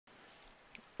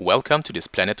Welcome to this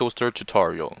PlanetHoster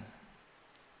tutorial.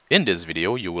 In this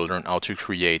video, you will learn how to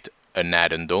create an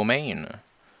addon domain.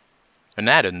 An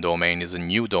addon domain is a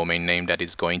new domain name that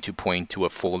is going to point to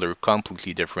a folder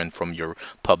completely different from your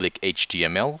public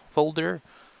HTML folder.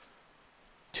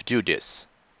 To do this,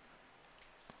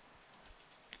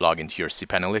 log into your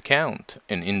cPanel account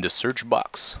and in the search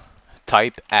box,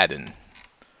 type addon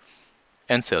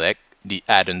and select the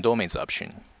addon domains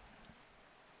option.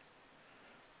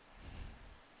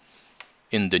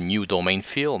 In the new domain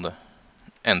field,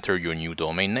 enter your new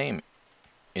domain name,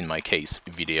 in my case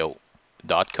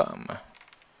video.com,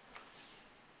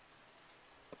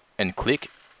 and click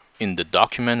in the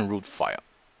document root file.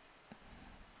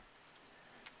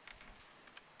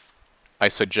 I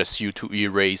suggest you to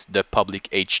erase the public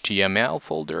HTML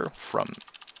folder from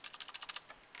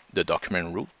the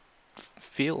document root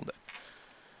field.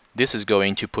 This is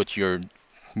going to put your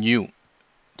new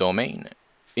domain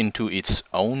into its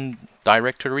own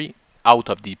directory out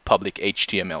of the public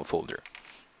HTML folder.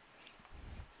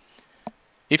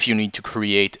 If you need to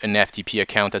create an FTP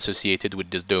account associated with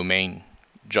this domain,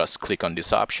 just click on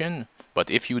this option,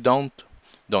 but if you don't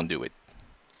do it.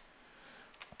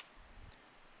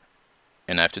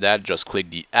 And after that, just click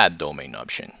the Add Domain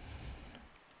option.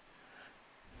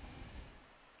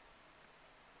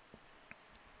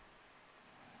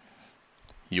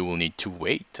 You will need to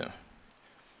wait.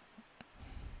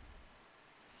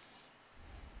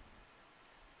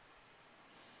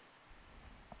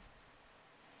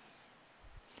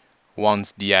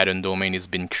 Once the addon domain has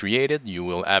been created, you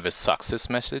will have a success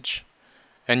message,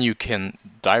 and you can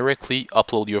directly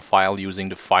upload your file using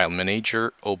the file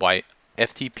manager or by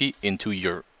FTP into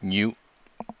your new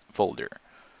folder.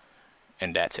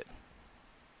 And that's it.